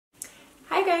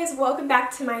Hi guys, welcome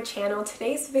back to my channel.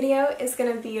 Today's video is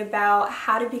going to be about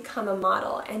how to become a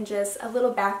model and just a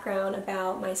little background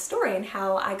about my story and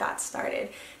how I got started.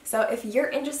 So if you're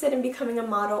interested in becoming a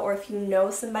model, or if you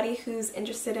know somebody who's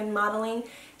interested in modeling,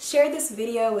 share this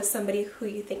video with somebody who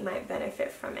you think might benefit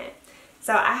from it.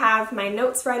 So I have my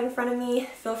notes right in front of me.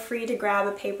 Feel free to grab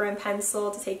a paper and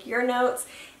pencil to take your notes,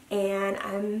 and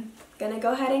I'm going to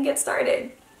go ahead and get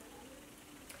started.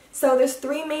 So there's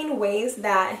three main ways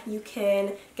that you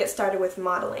can get started with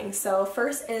modeling. So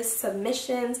first is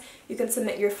submissions. You can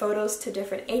submit your photos to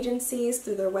different agencies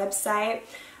through their website.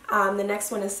 The next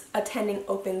one is attending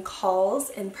open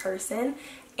calls in person.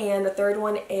 And the third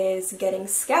one is getting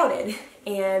scouted,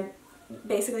 and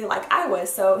basically like I was.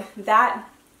 So that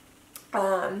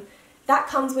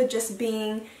comes with just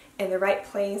being in the right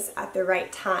place at the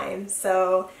right time.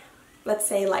 So let's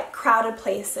say like crowded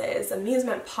places,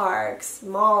 amusement parks,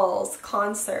 malls,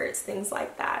 concerts, things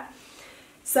like that.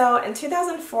 So in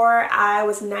 2004, I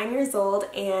was 9 years old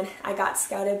and I got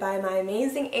scouted by my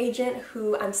amazing agent,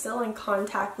 who I'm still in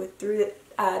contact with to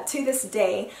this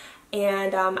day.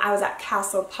 And I was at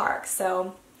Castle Park.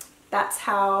 So that's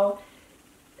how,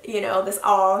 this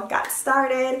all got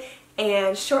started.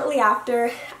 And shortly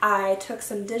after, I took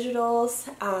some digitals,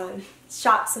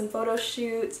 shot some photo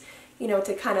shoots,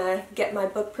 to kind of get my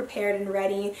book prepared and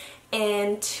ready.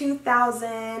 In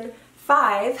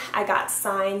 2005, I got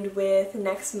signed with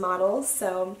Next Models,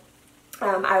 so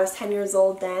I was 10 years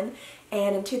old then.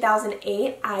 And in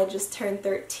 2008, I just turned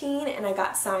 13 and I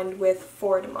got signed with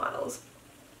Ford Models.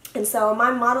 And so my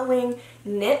modeling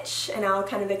niche, and I'll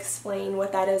kind of explain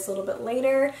what that is a little bit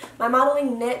later, my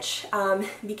modeling niche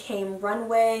became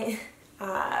runway,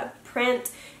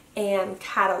 print, and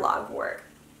catalog work.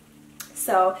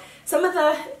 So some of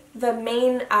the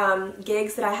main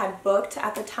gigs that I had booked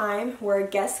at the time were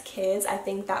Guess Kids. I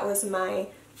think that was my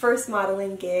first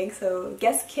modeling gig. So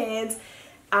Guess Kids,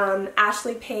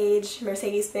 Ashley Page,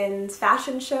 Mercedes-Benz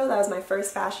fashion show. That was my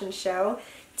first fashion show.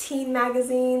 Teen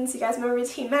magazines. You guys remember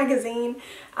Teen Magazine?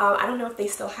 I don't know if they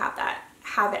still have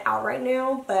it out right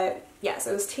now, but yeah, so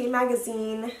it was Teen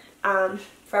Magazine,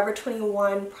 Forever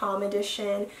 21 Prom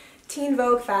Edition, Teen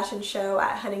Vogue fashion show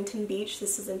at Huntington Beach.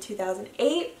 This was in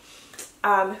 2008.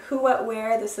 Who What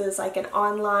Wear. This is like an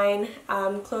online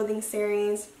clothing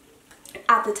series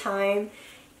at the time.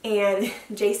 And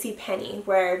JCPenney,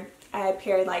 where I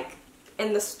appeared like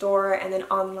in the store and then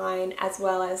online, as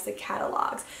well as the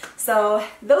catalogs. So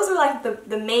those were like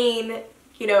the main,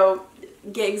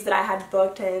 gigs that I had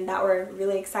booked and that were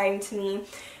really exciting to me.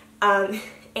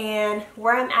 And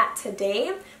where I'm at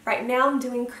today, right now I'm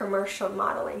doing commercial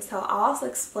modeling. So I'll also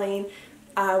explain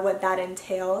what that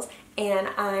entails. And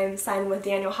I'm signed with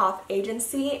Daniel Hoff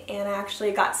Agency, and I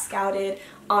actually got scouted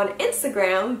on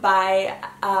Instagram by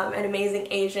an amazing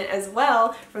agent as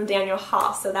well from Daniel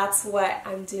Hoff. So that's what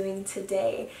I'm doing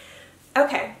today.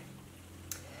 Okay,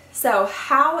 so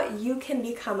how you can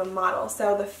become a model.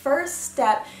 So the first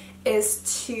step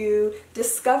is to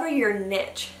discover your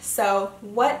niche. So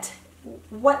what's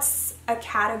a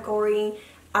category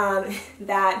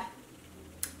that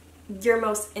you're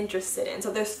most interested in?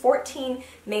 So there's 14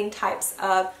 main types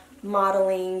of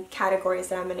modeling categories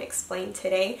that I'm going to explain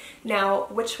today. Now,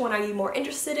 which one are you more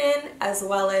interested in, as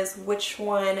well as which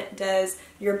one does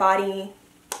your body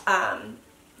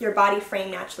frame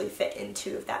naturally fit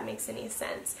into, if that makes any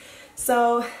sense.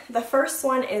 So the first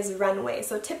one is runway.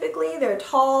 So typically they're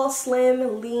tall,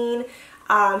 slim, lean.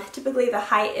 Typically the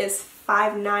height is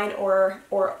 5'9" or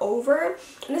over.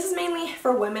 And this is mainly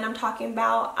for women I'm talking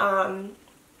about.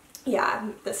 Yeah,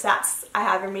 the stats I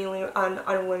have are mainly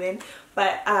on women,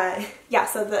 but yeah,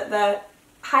 so the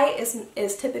height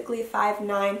is typically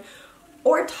 5'9"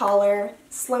 or taller,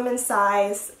 slim in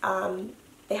size.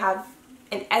 They have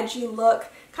an edgy look,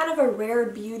 kind of a rare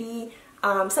beauty,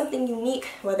 something unique,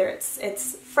 whether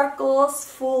it's freckles,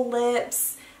 full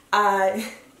lips,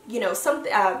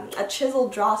 something, a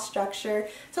chiseled jaw structure,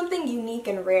 something unique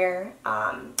and rare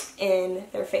in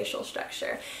their facial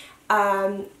structure.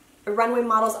 Runway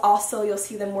models also, you'll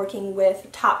see them working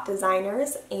with top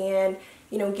designers and,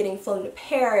 getting flown to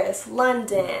Paris,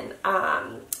 London,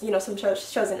 some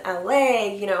shows in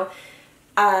LA,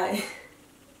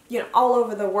 all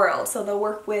over the world. So they'll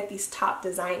work with these top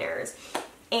designers.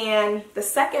 And the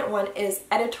second one is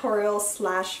editorial /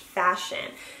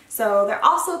 fashion. So they're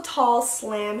also tall,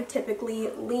 slim, typically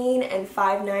lean, and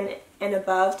 5'9" and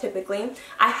above typically.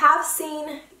 I have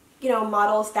seen,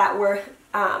 models that were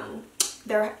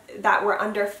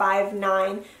under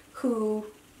 5'9" who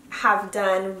have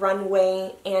done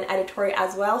runway and editorial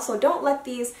as well. So don't let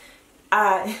these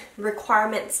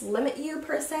requirements limit you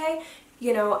per se.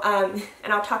 you know,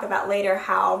 and I'll talk about later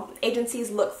how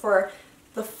agencies look for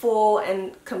the full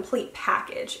and complete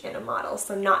package in a model,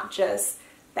 so not just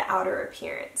the outer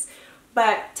appearance.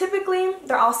 But typically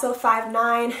they're also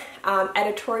 5'9".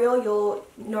 Editorial, you'll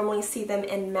normally see them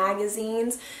in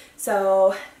magazines,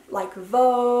 so like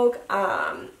Vogue,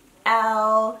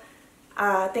 Elle,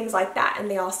 things like that, and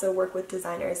they also work with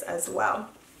designers as well.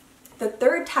 The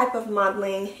third type of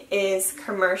modeling is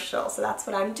commercial, so that's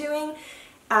what I'm doing.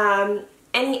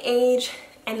 Any age,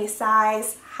 any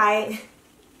size, height,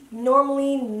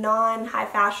 normally non-high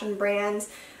fashion brands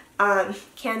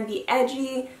can be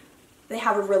edgy. They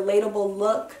have a relatable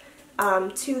look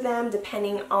to them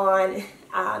depending on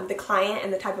the client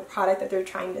and the type of product that they're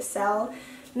trying to sell.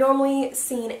 Normally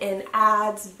seen in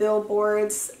ads,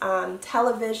 billboards,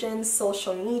 television,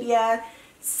 social media,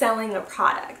 selling a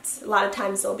product. A lot of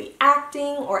times they'll be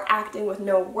acting or acting with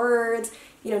no words,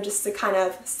 you know, just to kind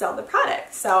of sell the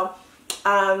product. So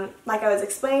like I was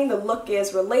explaining, the look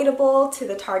is relatable to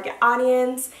the target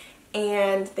audience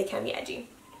and they can be edgy.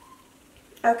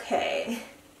 Okay,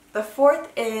 the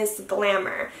fourth is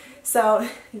glamour. So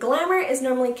glamour is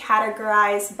normally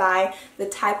categorized by the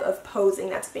type of posing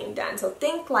that's being done. So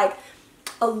think like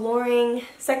alluring,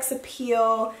 sex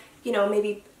appeal, you know,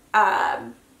 maybe,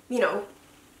 you know,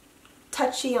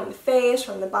 touchy on the face,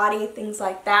 on the body, things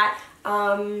like that.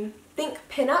 Think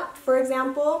pinup, for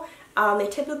example. They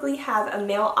typically have a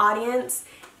male audience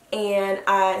and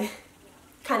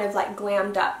kind of like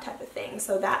glammed up type of thing.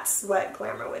 So that's what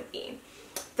glamour would be.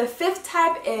 The fifth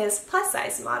type is plus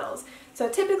size models. So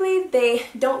typically they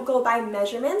don't go by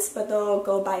measurements, but they'll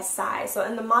go by size. So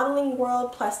in the modeling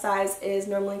world, plus size is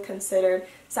normally considered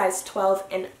size 12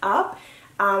 and up.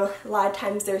 A lot of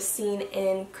times they're seen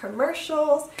in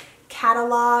commercials,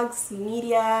 catalogs,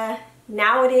 media.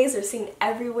 Nowadays they're seen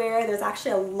everywhere. There's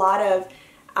actually a lot of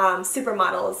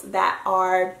supermodels that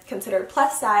are considered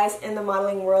plus size in the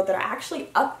modeling world that are actually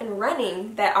up and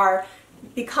running, that are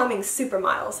becoming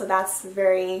supermodels. So that's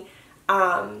very,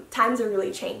 times are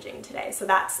really changing today. So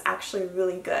that's actually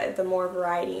really good. The more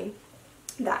variety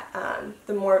that,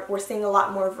 the more, we're seeing a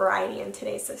lot more variety in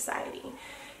today's society.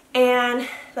 And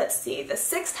let's see, the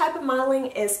sixth type of modeling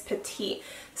is petite.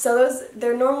 So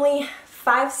they're normally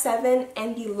 5'7"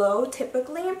 and below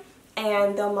typically,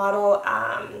 and they'll model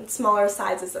smaller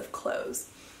sizes of clothes.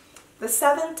 The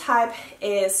seventh type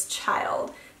is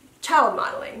child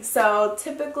modeling. So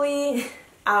typically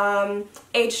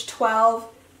age 12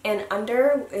 and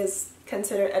under is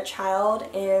considered a child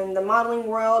in the modeling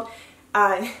world.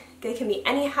 They can be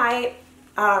any height,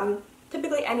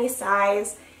 typically any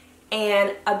size,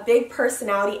 and a big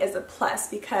personality is a plus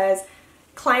because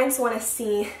clients want to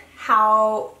see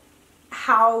how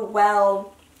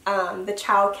well the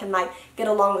child can like get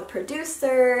along with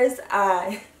producers.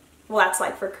 Well, that's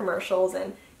like for commercials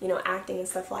and, you know, acting and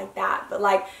stuff like that. But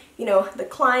like, you know, the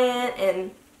client,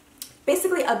 and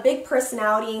basically a big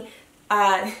personality,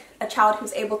 a child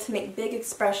who's able to make big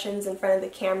expressions in front of the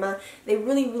camera, they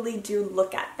really, really do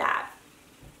look at that.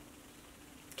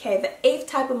 Okay, the eighth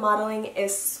type of modeling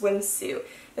is swimsuit.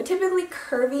 They're typically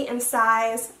curvy in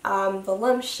size,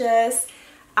 voluptuous,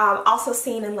 also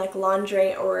seen in like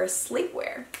lingerie or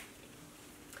sleepwear.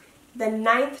 The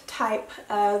ninth type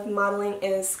of modeling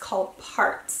is called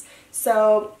parts.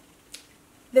 So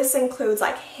this includes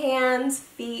like hands,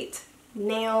 feet,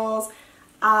 nails,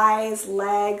 eyes,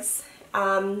 legs,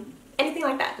 anything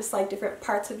like that, just like different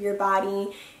parts of your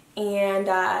body,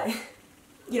 and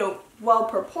you know, well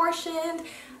proportioned.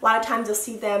 A lot of times you'll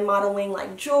see them modeling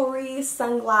like jewelry,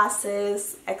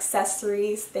 sunglasses,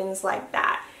 accessories, things like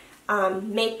that,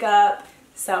 makeup,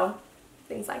 so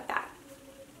things like that.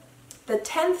 The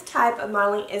 10th type of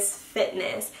modeling is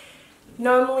fitness.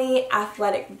 Normally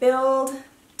athletic build,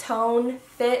 tone,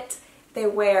 fit. They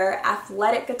wear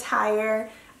athletic attire,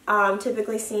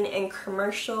 typically seen in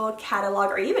commercial,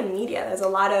 catalog, or even media. There's a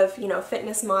lot of, you know,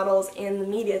 fitness models in the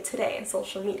media today, and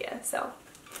social media. So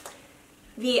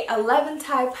the 11th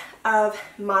type of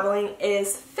modeling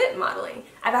is fit modeling.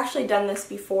 I've actually done this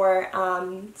before,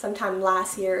 sometime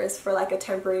last year. Is for like a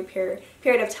temporary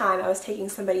period of time. I was taking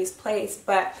somebody's place,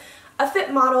 but a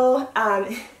fit model,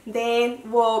 they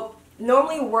will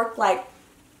normally work like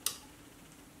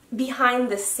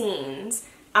behind the scenes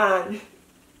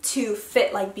to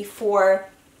fit like before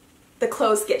the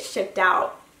clothes get shipped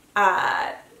out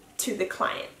to the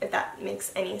client, if that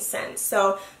makes any sense.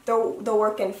 So they'll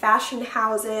work in fashion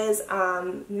houses,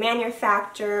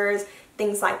 manufacturers,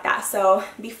 things like that. So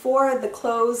before the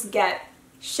clothes get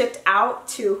shipped out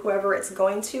to whoever it's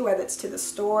going to, whether it's to the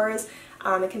stores,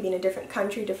 it can be in a different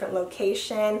country, different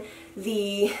location,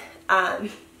 the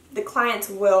clients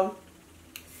will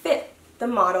fit the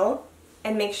model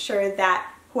and make sure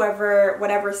that whatever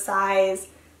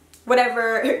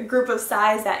group of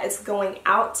size that it's going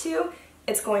out to,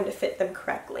 it's going to fit them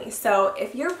correctly. So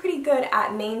if you're pretty good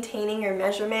at maintaining your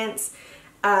measurements,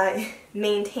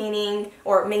 maintaining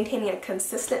a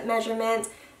consistent measurement,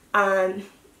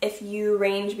 if you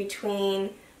range between,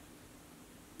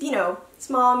 you know,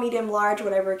 small, medium, large,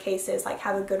 whatever case is, like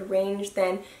have a good range,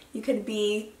 then you could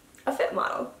be a fit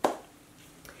model.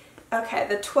 Okay,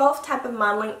 the 12th type of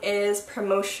modeling is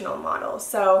promotional models.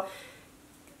 So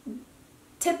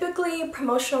typically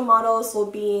promotional models will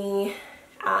be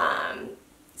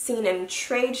seen in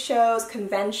trade shows,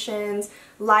 conventions,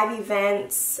 live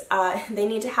events. They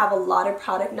need to have a lot of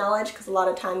product knowledge because a lot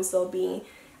of times they'll be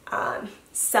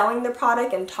selling the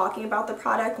product and talking about the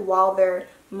product while they're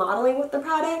modeling with the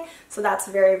product. So that's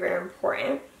very, very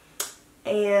important.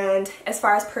 And as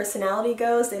far as personality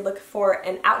goes, they look for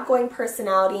an outgoing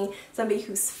personality, somebody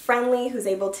who's friendly, who's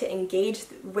able to engage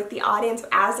with the audience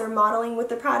as they're modeling with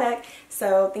the product.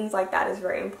 So things like that is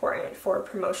very important for a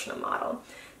promotional model.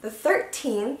 The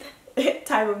 13th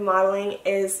type of modeling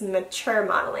is mature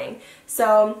modeling.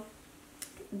 So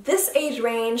this age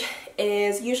range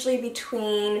is usually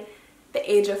between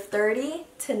the age of 30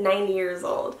 to 90 years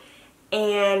old.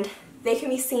 And they can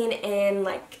be seen in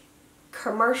like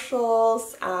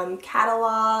commercials,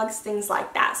 catalogs, things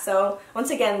like that. So once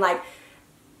again, like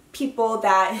people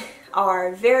that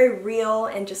are very real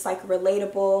and just like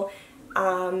relatable,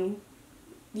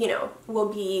 you know, will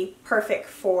be perfect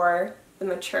for the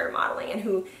mature modeling, and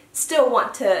who still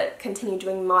want to continue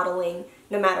doing modeling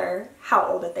no matter how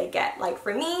old that they get. Like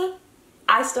for me,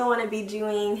 I still want to be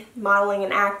doing modeling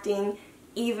and acting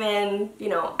even, you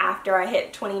know, after I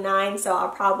hit 29, so I'll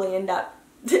probably end up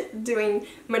doing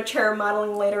mature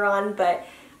modeling later on, but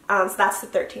so that's the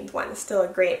 13th one. It's still a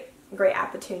great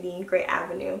opportunity, great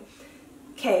avenue.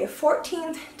 Okay,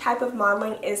 14th type of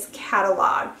modeling is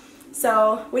catalog.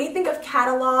 So when you think of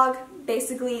catalog,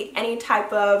 basically any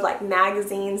type of like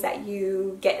magazines that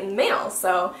you get in the mail.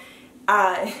 So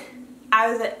I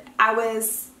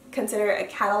was considered a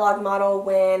catalog model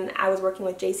when I was working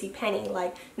with JCPenney.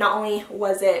 Like not only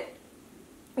was it,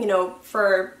 you know,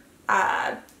 for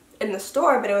in the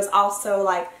store, but it was also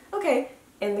like, okay,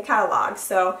 in the catalog.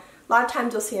 So a lot of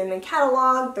times you'll see them in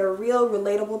catalog. They're real,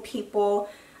 relatable people,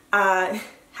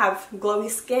 have glowy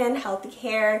skin, healthy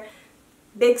hair,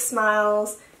 big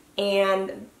smiles,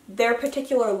 and their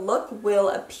particular look will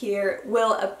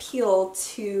appeal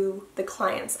to the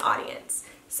client's audience.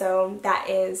 So that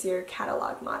is your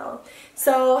catalog model.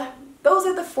 So those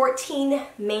are the 14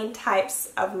 main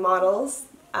types of models.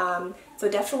 So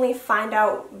definitely find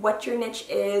out what your niche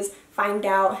is, find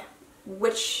out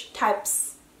which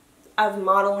types of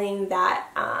modeling that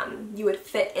you would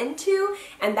fit into,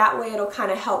 and that way it'll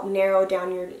kind of help narrow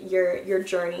down your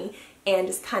journey and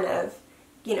just kind of,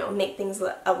 you know, make things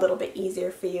a little bit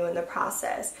easier for you in the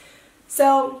process.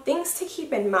 So things to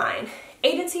keep in mind.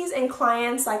 Agencies and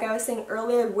clients, like I was saying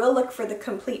earlier, will look for the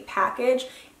complete package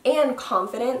and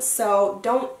confidence. So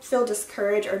don't feel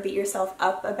discouraged or beat yourself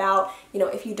up about, you know,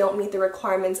 if you don't meet the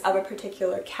requirements of a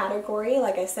particular category.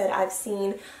 Like I said, I've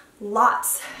seen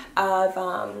lots of,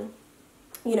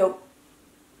 you know,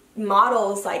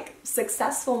 models, like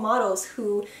successful models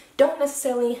who don't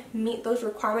necessarily meet those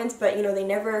requirements, but you know, they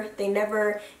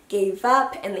never gave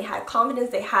up, and they had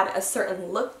confidence. They had a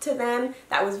certain look to them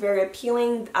that was very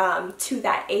appealing to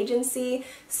that agency.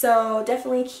 So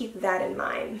definitely keep that in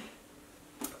mind.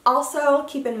 Also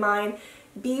keep in mind,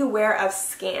 be aware of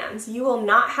scams. You will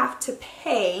not have to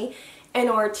pay in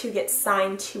order to get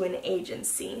signed to an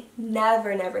agency.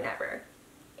 Never, never, never.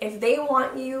 If they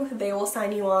want you, they will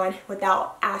sign you on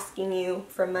without asking you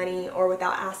for money or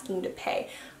without asking you to pay.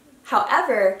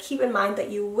 However, keep in mind that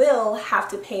you will have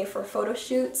to pay for photo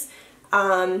shoots,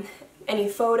 any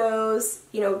photos,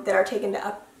 you know, that are taken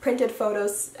to printed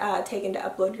photos taken to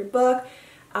upload your book,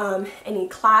 any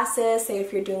classes, say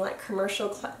if you're doing like commercial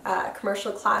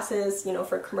classes, you know,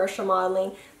 for commercial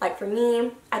modeling. Like for me,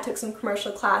 I took some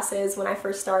commercial classes when I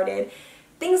first started.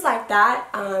 Things like that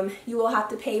you will have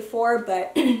to pay for,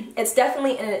 but it's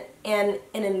definitely an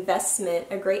investment,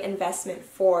 a great investment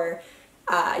for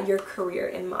your career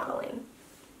in modeling.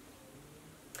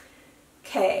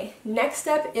 Okay, next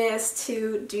step is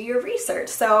to do your research.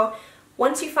 So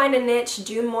once you find a niche,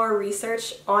 do more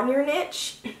research on your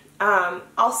niche.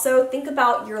 Also think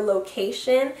about your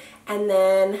location, and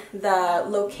then the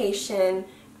location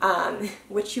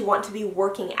which you want to be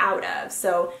working out of.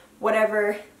 So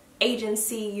whatever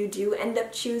agency you do end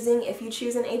up choosing, if you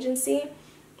choose an agency,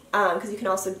 because you can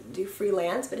also do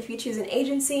freelance, but if you choose an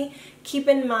agency, keep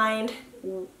in mind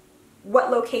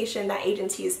what location that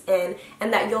agency is in,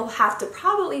 and that you'll have to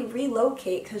probably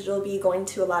relocate because you'll be going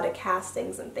to a lot of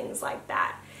castings and things like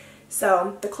that.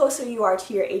 So the closer you are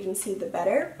to your agency, the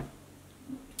better.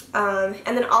 And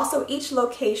then also each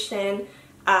location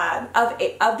of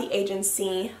the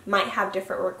agency might have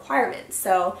different requirements.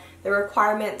 So the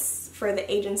requirements for the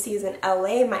agencies in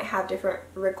LA might have different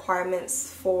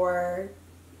requirements for,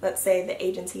 let's say, the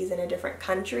agencies in a different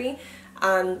country.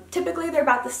 Typically they're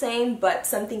about the same, but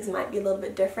some things might be a little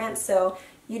bit different. So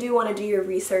you do want to do your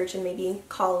research and maybe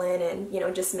call in and, you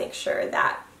know, just make sure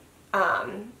that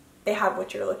they have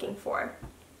what you're looking for.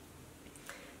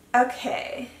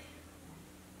 Okay.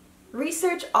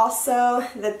 Research also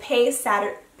the pay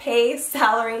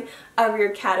salary of your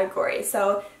category.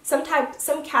 So some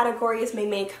categories may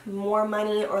make more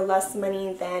money or less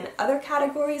money than other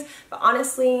categories, but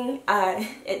honestly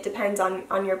it depends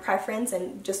on your preference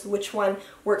and just which one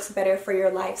works better for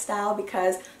your lifestyle,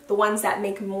 because the ones that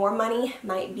make more money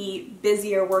might be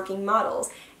busier working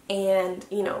models, and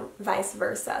you know, vice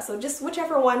versa. So just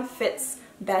whichever one fits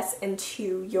best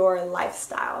into your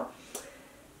lifestyle.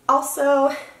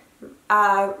 Also,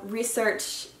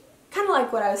 research, kind of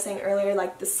like what I was saying earlier,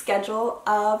 like the schedule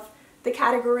of the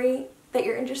category that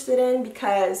you're interested in,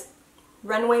 because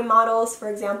runway models, for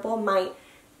example, might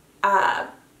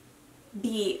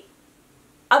be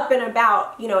up and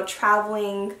about, you know,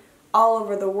 traveling all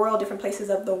over the world, different places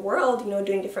of the world, you know,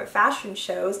 doing different fashion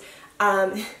shows.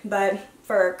 But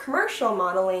for commercial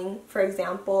modeling, for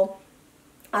example,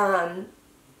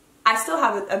 I still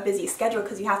have a busy schedule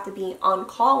because you have to be on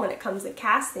call when it comes to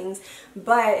castings,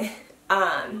 but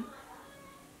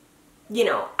you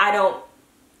know, I don't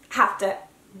have to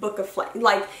book a flight.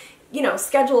 Like, you know,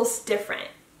 schedule's different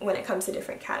when it comes to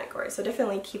different categories, so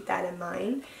definitely keep that in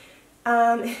mind.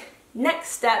 Next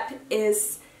step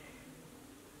is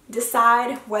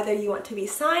decide whether you want to be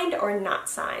signed or not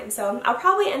signed. So I'll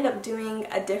probably end up doing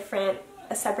a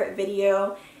separate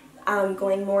video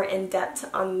going more in depth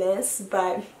on this,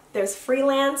 but there's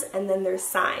freelance and then there's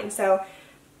signed. So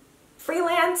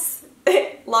freelance,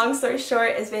 long story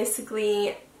short, is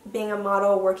basically being a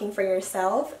model working for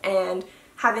yourself and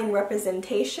having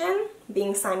representation,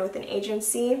 being signed with an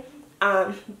agency.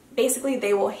 Basically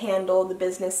they will handle the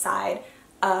business side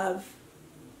of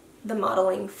the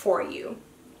modeling for you.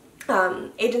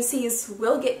 Agencies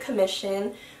will get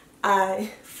commission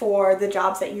for the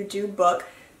jobs that you do book.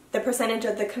 The percentage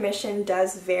of the commission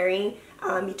does vary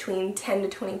between 10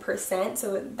 to 20%,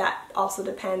 so that also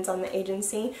depends on the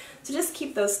agency. So just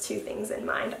keep those two things in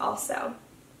mind also.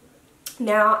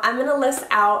 Now I'm going to list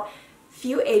out a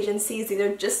few agencies, these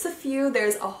are just a few.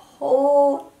 There's a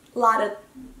whole lot of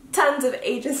tons of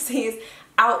agencies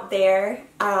out there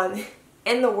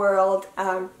in the world,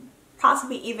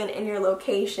 possibly even in your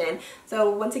location. So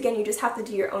once again, you just have to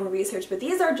do your own research, but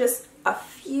these are just a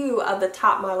few of the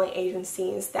top modeling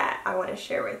agencies that I want to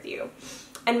share with you.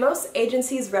 And most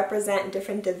agencies represent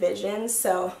different divisions.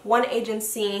 So one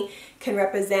agency can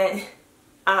represent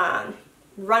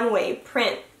runway,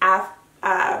 print,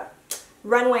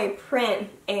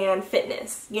 and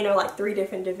fitness, you know, like 3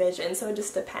 different divisions, so it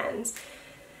just depends.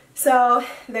 So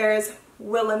there's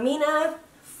Wilhelmina,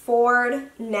 Ford,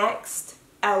 Next,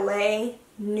 LA,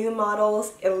 New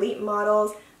Models, Elite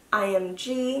Models,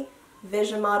 IMG,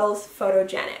 Vision Models,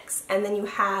 Photogenics, and then you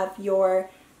have your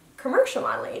commercial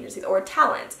modeling agencies or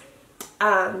talent.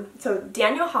 So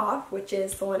Daniel Hoff, which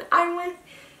is the one I'm with,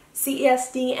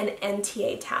 CESD, and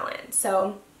NTA Talent.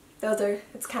 So those are,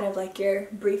 it's kind of like your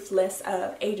brief list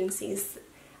of agencies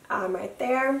right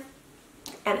there,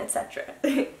 and etc.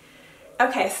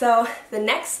 Okay, so the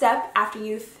next step after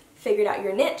you've figured out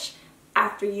your niche,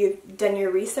 after you've done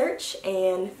your research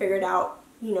and figured out,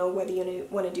 you know, whether you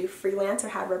want to do freelance or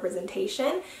have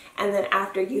representation, and then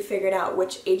after you figured out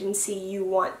which agency you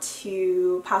want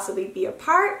to possibly be a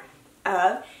part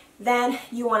of, then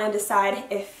you want to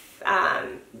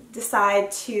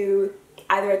decide to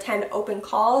either attend open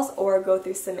calls or go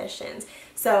through submissions.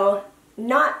 So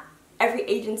not every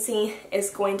agency is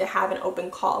going to have an open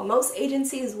call. Most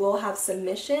agencies will have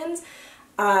submissions,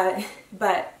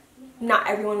 but not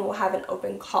everyone will have an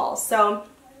open call. So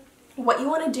what you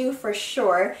want to do for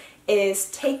sure is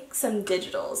take some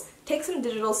digitals. Take some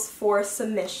digitals for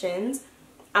submissions,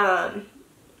 and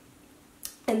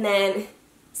then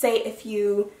say if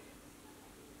you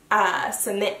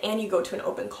submit and you go to an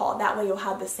open call, that way you'll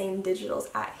have the same digitals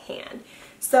at hand.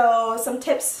 So some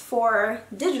tips for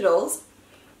digitals: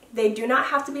 they do not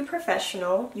have to be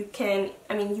professional. You can,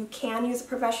 you can use a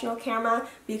professional camera,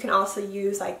 but you can also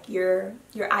use like your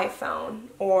iPhone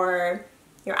or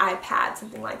your iPad,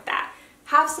 something like that.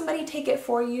 Have somebody take it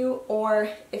for you, or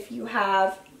if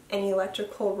any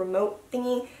electrical remote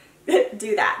thingy,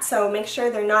 do that. So make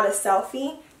sure they're not a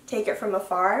selfie. Take it from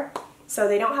afar. So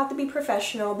they don't have to be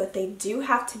professional, but they do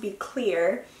have to be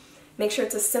clear. Make sure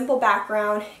it's a simple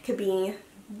background. It could be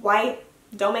white.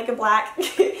 Don't make it black.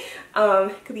 It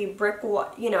could be brick,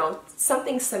 you know,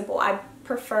 something simple. I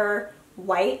prefer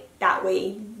white. That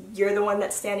way you're the one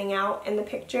that's standing out in the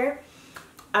picture.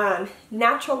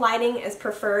 Natural lighting is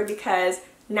preferred because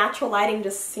natural lighting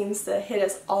just seems to hit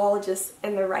us all just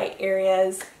in the right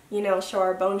areas, you know, show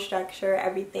our bone structure,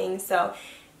 everything. So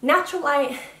natural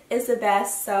light is the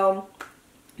best. So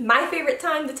my favorite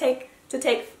time to take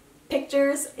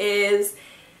pictures is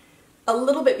a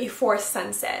little bit before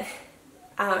sunset.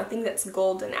 I think that's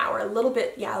golden hour, a little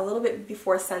bit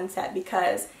before sunset,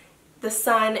 because the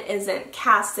sun isn't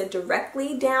casted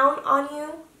directly down on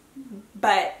you,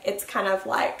 but it's kind of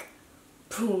like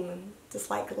boom,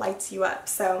 just like lights you up.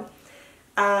 So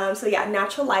so yeah,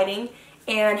 natural lighting.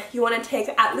 And you want to take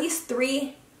at least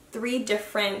three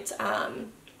different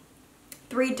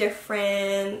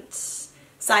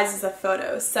sizes of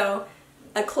photos. So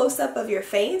a close-up of your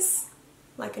face,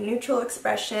 like a neutral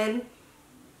expression,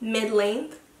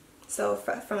 mid-length, so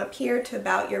from up here to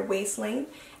about your waist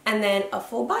length, and then a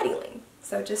full body length.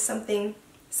 So just something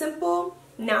simple,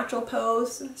 natural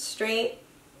pose, straight,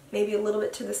 maybe a little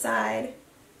bit to the side.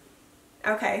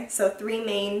 Okay, so three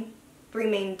main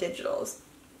digitals.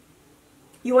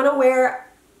 You want to wear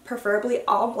preferably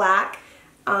all black,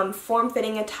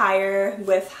 form-fitting attire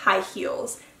with high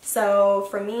heels. So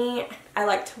for me, I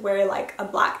like to wear like a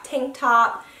black tank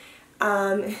top,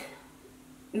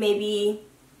 maybe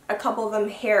a couple of them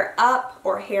hair up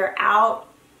or hair out,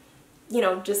 you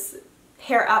know, just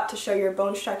hair up to show your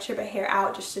bone structure, but hair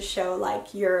out just to show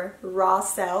like your raw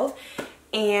self.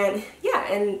 And yeah,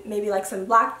 and maybe like some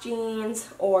black jeans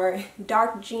or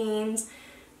dark jeans.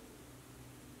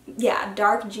 Yeah,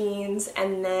 dark jeans,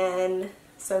 and then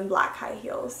some black high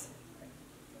heels.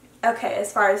 Okay,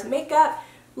 as far as makeup,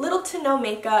 little to no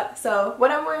makeup. So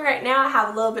what I'm wearing right now, I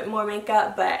have a little bit more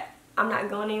makeup, but I'm not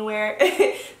going anywhere.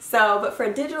 But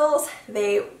for digitals,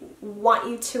 they want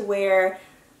you to wear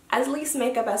as least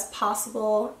makeup as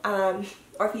possible.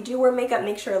 Or if you do wear makeup,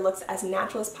 make sure it looks as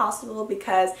natural as possible,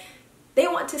 because they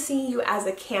want to see you as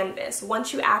a canvas.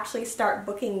 Once you actually start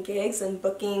booking gigs and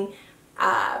booking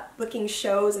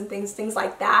shows and things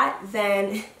like that,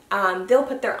 then they'll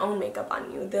put their own makeup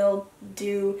on you. They'll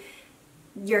do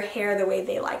your hair the way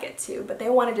they like it to, but they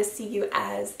wanted to see you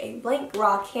as a blank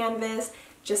raw canvas,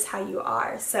 just how you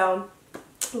are. So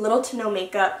little to no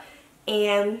makeup,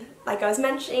 and like I was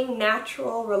mentioning,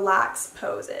 natural relaxed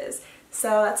poses.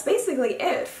 So that's basically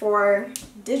it for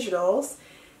digitals.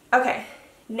 Okay,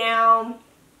 now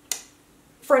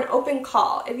for an open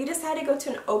call, if you decide to go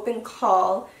to an open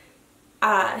call,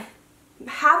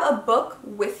 have a book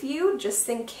with you just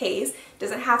in case. It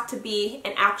doesn't have to be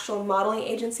an actual modeling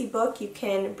agency book. You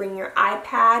can bring your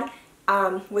iPad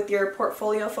with your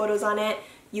portfolio photos on it.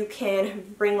 You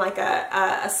can bring like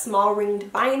a small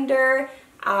ringed binder,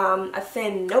 a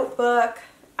thin notebook,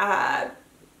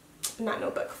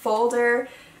 folder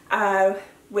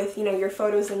with, you know, your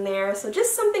photos in there. So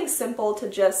just something simple to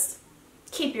just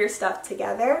keep your stuff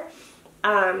together.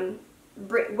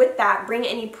 With that, bring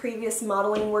any previous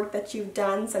modeling work that you've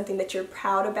done, something that you're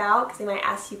proud about, because they might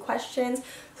ask you questions.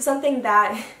 So something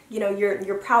that, you know,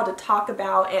 you're proud to talk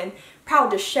about and proud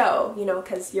to show, you know,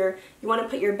 because you want to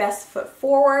put your best foot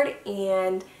forward,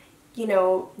 and you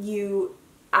know, you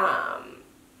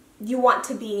want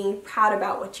to be proud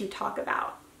about what you talk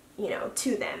about, you know,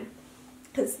 to them,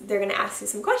 because they're going to ask you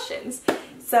some questions.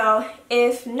 So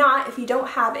if you don't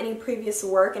have any previous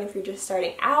work, and if you're just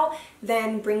starting out,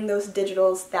 then bring those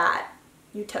digitals that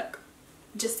you took,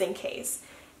 just in case.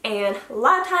 And a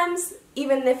lot of times,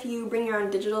 even if you bring your own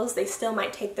digitals, they still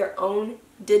might take their own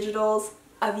digitals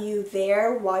of you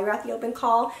there while you're at the open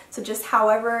call. So just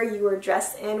however you were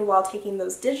dressed in while taking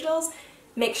those digitals,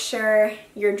 make sure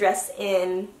you're dressed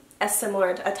in a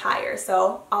similar attire.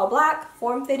 So all black,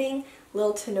 form-fitting,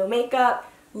 little to no makeup,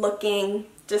 looking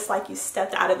just like you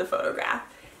stepped out of the photograph.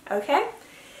 Okay?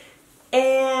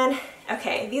 And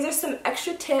okay, these are some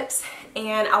extra tips,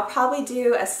 and I'll probably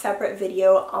do a separate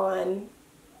video on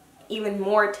even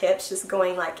more tips, just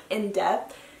going like in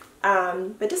depth.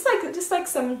 But just like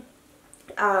some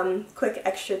quick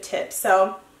extra tips.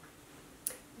 So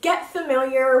get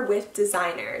familiar with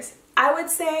designers. I would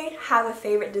say have a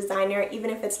favorite designer, even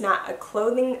if it's not a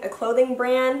clothing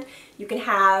brand. You can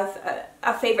have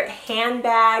a favorite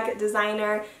handbag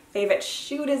designer, favorite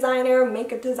shoe designer,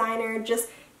 makeup designer. Just,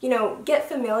 you know, get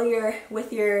familiar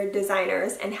with your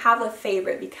designers and have a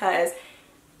favorite, because,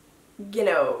 you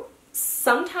know,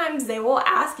 sometimes they will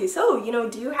ask you, so, you know,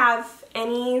 do you have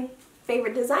any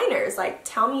favorite designers? Like,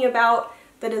 tell me about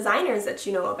the designers that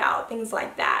you know about, things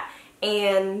like that.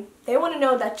 And they want to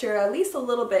know that you're at least a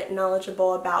little bit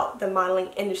knowledgeable about the modeling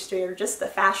industry or just the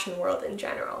fashion world in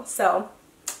general. So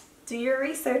do your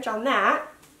research on that.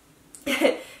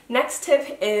 Next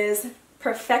tip is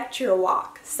perfect your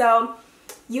walk. So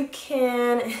you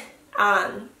can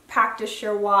practice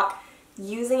your walk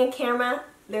using a camera.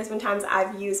 There's been times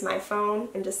I've used my phone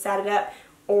and just set it up,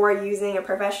 or using a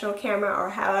professional camera, or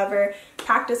however.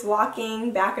 Practice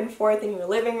walking back and forth in your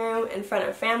living room in front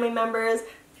of family members.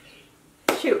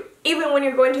 Shoot, even when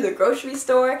you're going to the grocery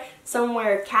store,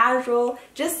 somewhere casual,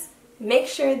 just make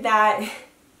sure that,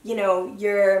 you know,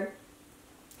 you're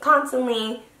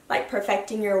constantly like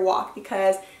perfecting your walk,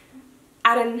 because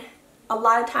a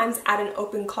lot of times at an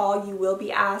open call you will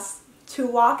be asked to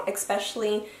walk,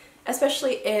 especially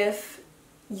if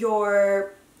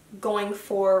you're going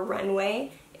for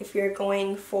runway. If you're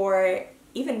going for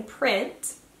even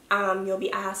print, you'll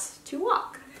be asked to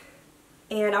walk.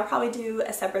 And I'll probably do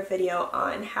a separate video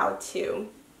on how to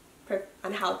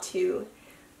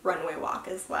runway walk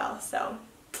as well. So,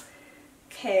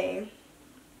 okay.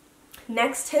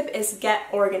 Next tip is get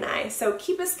organized. So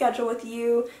keep a schedule with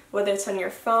you, whether it's on your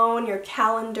phone, your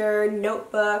calendar,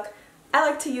 notebook. I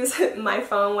like to use my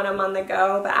phone when I'm on the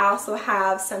go, but I also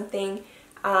have something,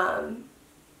 a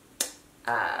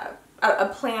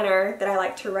planner that I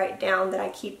like to write down, that I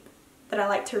keep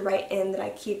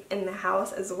in the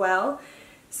house as well.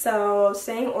 So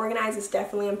staying organized is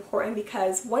definitely important,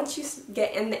 because once you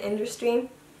get in the industry,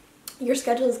 your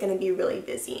schedule is going to be really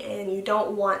busy, and you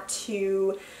don't want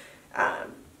to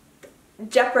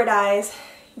jeopardize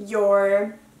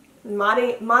your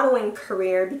modeling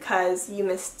career because you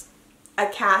missed a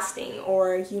casting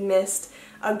or you missed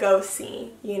a go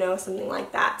see, you know, something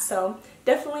like that. So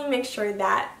definitely make sure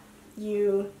that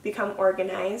you become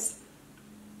organized.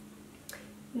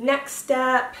 Next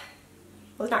step,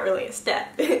 well, it's not really a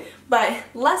step, but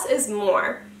less is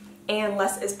more and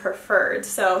less is preferred.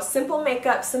 So simple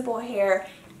makeup, simple hair,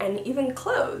 and even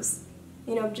clothes,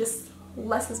 you know, just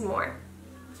less is more.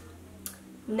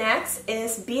 Next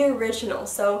is be original.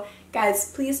 So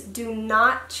guys, please do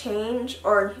not change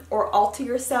or alter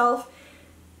yourself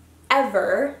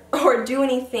ever, or do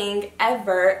anything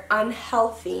ever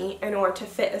unhealthy in order to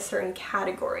fit a certain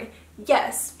category.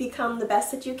 Yes, become the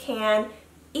best that you can.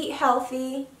 Eat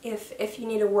healthy. If you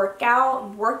need to work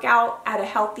out at a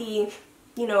healthy,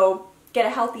 you know, get a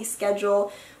healthy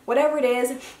schedule. Whatever it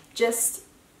is, just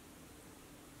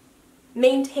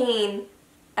maintain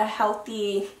a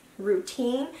healthy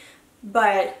routine,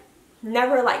 but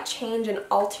never like change and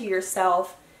alter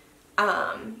yourself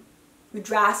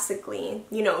drastically,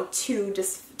 you know, to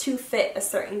fit a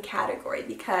certain category,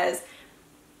 because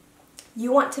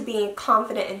you want to be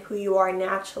confident in who you are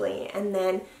naturally, and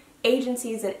then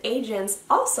agencies and agents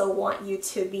also want you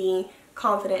to be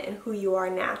confident in who you are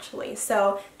naturally.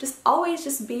 So just always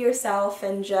just be yourself,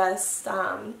 and just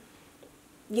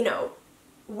you know,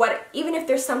 even if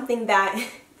there's something that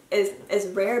is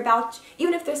rare about you,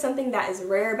 even if there's something that is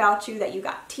rare about you that you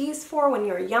got teased for when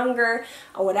you were younger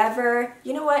or whatever,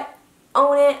 you know what,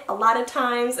 own it. A lot of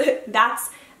times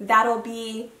that'll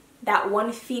be that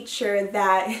one feature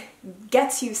that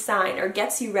gets you signed or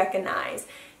gets you recognized,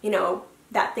 you know,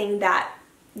 that thing that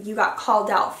you got called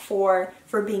out for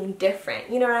being different,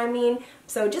 you know what I mean?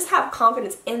 So just have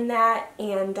confidence in that,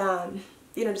 and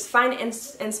you know, just find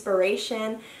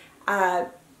inspiration,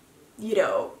 you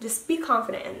know, just be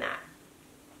confident in that.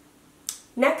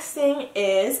 Next thing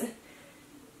is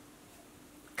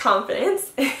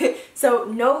confidence. So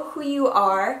know who you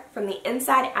are from the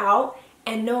inside out,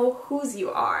 and know whose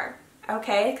you are,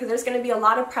 okay? Because there's going to be a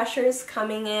lot of pressures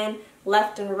coming in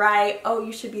left and right. Oh,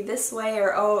 you should be this way,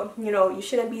 or oh, you know, you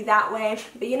shouldn't be that way.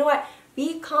 But you know what?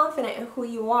 Be confident in who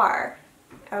you are,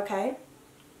 okay?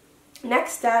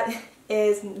 Next step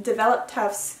is develop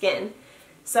tough skin.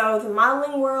 So the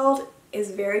modeling world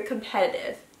is very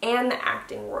competitive, and the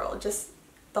acting world, just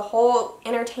the whole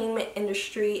entertainment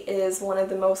industry is one of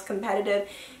the most competitive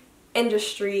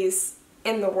industries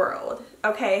in the world,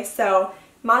 okay? So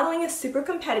modeling is super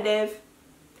competitive,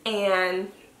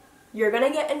 and you're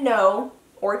gonna get a no,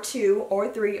 or 2,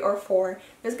 or 3, or 4.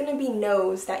 There's gonna be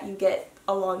no's that you get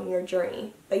along your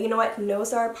journey. But you know what?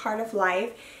 No's are a part of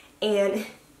life, and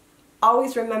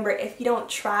always remember, if you don't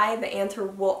try, the answer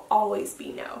will always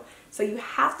be no. So you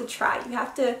have to try. You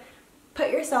have to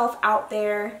put yourself out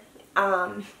there,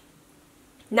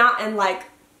 not in like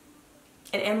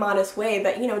an immodest way,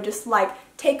 but you know, just like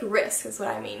take risks is what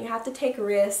I mean. You have to take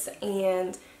risks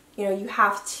and You know, you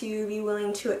have to be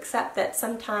willing to accept that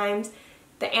sometimes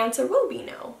the answer will be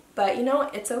no, but you know,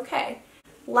 it's okay.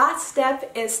 Last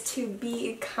step is to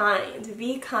be kind.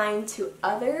 Be kind to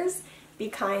others, be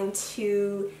kind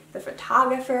to the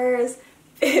photographers,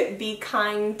 be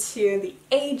kind to the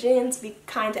agents, be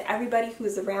kind to everybody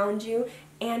who's around you,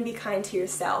 and be kind to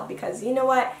yourself, because you know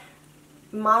what?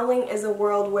 Modeling is a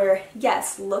world where,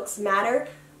 yes, looks matter,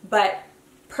 but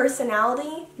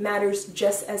personality matters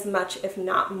just as much, if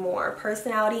not more.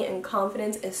 Personality and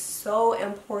confidence is so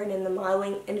important in the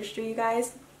modeling industry, you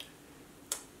guys.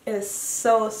 It is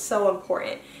so, so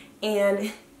important.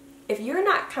 And if you're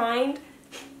not kind,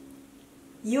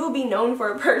 you will be known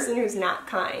for a person who's not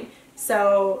kind.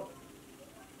 So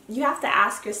you have to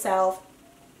ask yourself,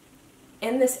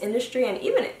 in this industry and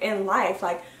even in life,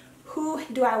 like, who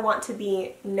do I want to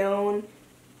be known,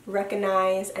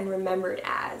 recognized, and remembered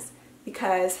as?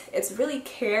 Because it's really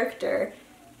character,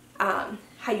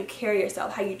 how you carry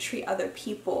yourself, how you treat other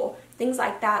people, things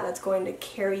like that, that's going to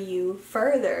carry you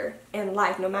further in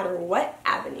life, no matter what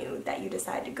avenue that you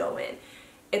decide to go in.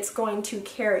 It's going to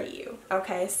carry you,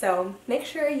 okay? So make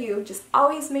sure you just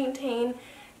always maintain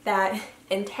that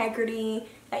integrity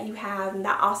that you have and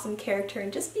that awesome character,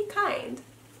 and just be kind.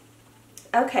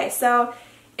 Okay, so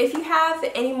if you have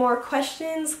any more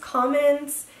questions,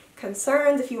 comments,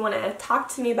 concerns, if you want to talk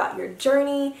to me about your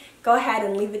journey, go ahead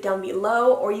and leave it down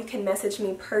below, or you can message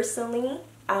me personally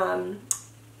on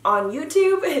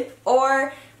YouTube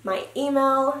or my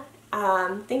email.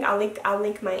 I think I'll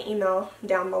link my email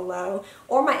down below,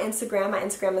 or my Instagram. My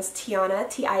Instagram is Tianna,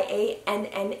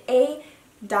 Tianna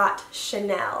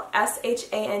 .Chanel,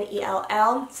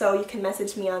 Chanell. So you can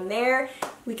message me on there.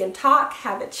 We can talk,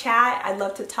 have a chat. I'd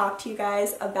love to talk to you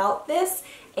guys about this,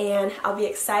 and I'll be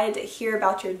excited to hear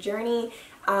about your journey.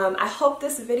 I hope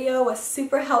this video was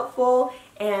super helpful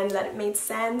and that it made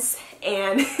sense.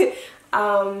 And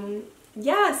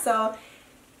yeah, so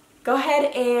go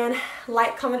ahead and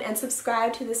like, comment, and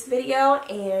subscribe to this video,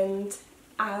 and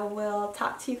I will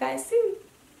talk to you guys soon.